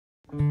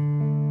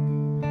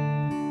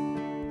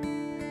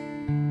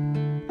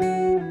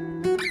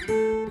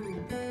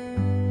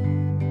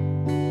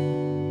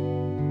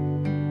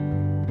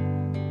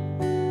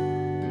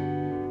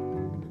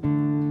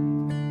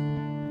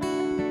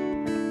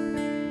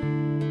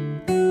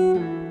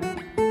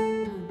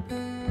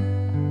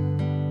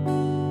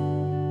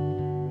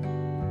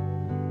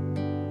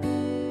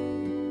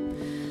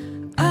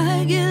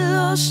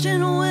lost,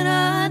 and when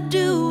I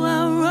do,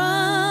 I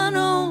run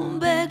on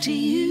back to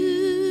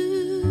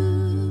you.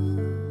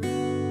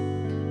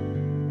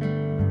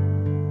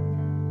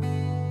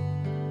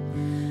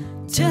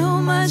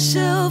 Tell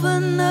myself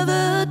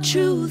another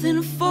truth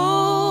and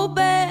fall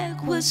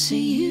backwards to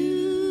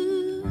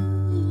you.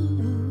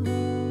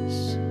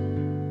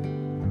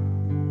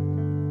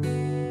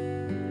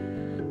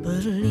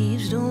 But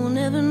leaves don't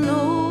ever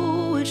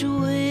know which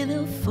way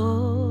they'll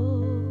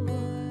fall,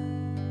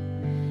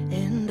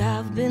 and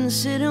I've been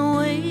sitting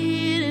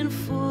waiting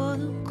for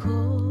the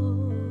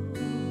call.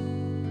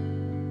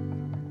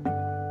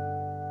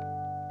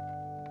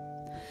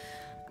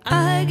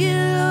 I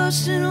get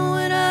lost, and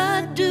when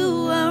I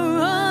do, I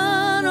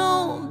run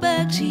on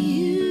back to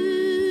you.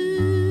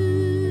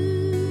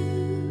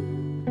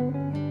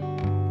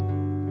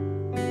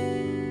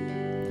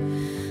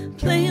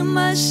 Playing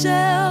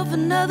myself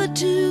another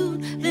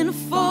tune, then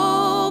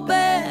fall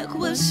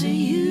backwards to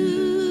you.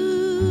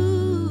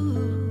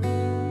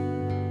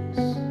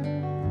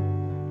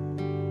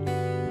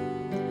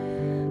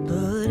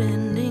 But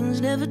endings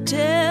never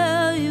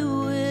tell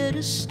you where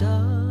to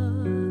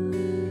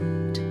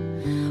start,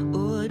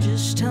 or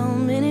just how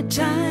many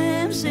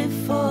times they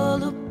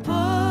fall apart.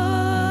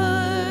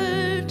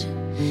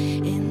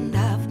 And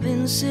I've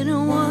been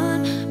sitting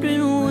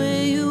wondering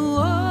where you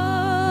are.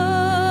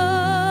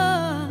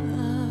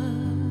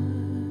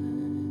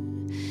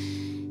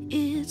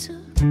 It's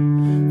a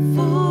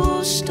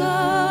full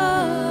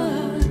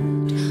start,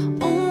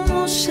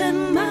 almost had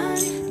my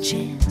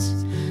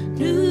chance.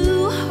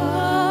 New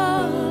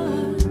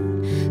heart,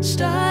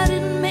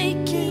 started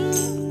making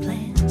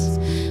plans,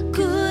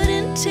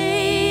 couldn't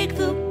take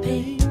the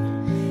pain,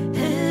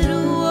 had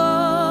to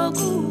walk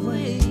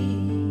away.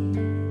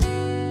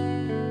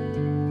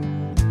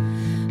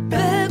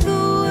 Back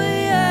the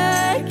way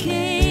I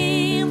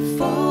came,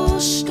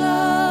 false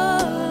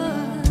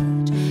start,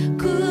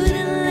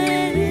 couldn't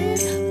let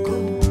it go.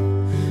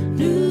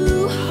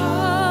 New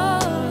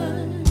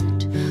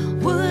heart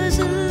was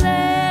the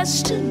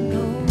last to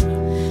know,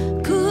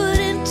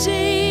 couldn't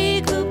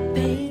take the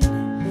pain,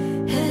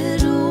 had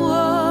to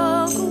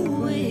walk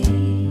away.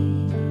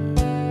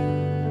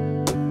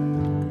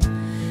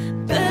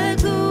 Back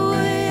the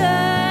way I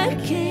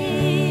came.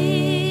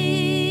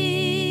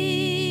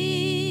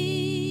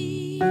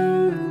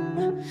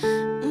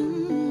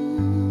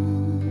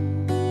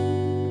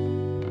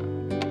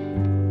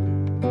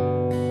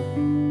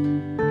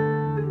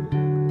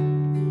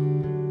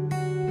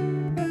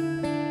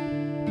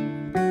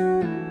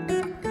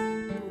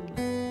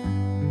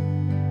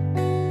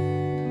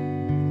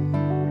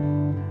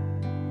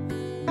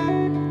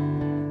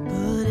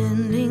 But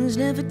endings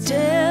never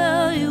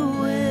tell you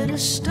where to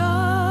start,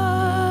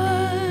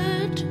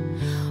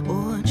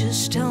 or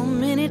just how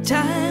many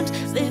times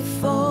they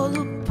fall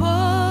apart.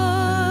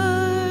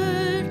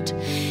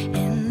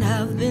 And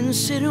I've been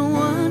sitting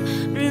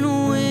wondering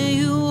where